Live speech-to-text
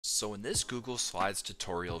So in this Google Slides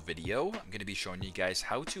tutorial video, I'm going to be showing you guys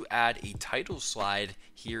how to add a title slide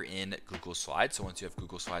here in Google Slides. So once you have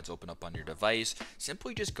Google Slides open up on your device,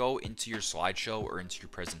 simply just go into your slideshow or into your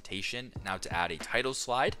presentation. Now to add a title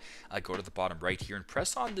slide, go to the bottom right here and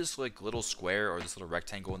press on this little square or this little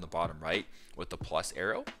rectangle in the bottom right with the plus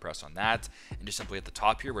arrow. Press on that, and just simply at the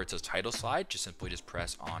top here where it says title slide, just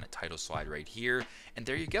press on title slide right here, and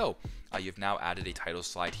there you go. You've now added a title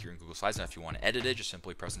slide here in Google Slides. Now if you want to edit it, just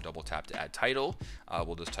simply press and double tap to add title.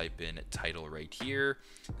 We'll just type in title right here,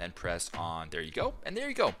 then press on, there you go, and there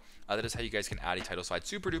you go. That is how you guys can add a title slide.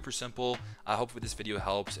 Super duper simple. Hopefully this video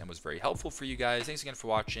helps and was very helpful for you guys. Thanks again for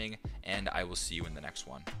watching, and I will see you in the next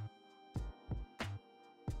one.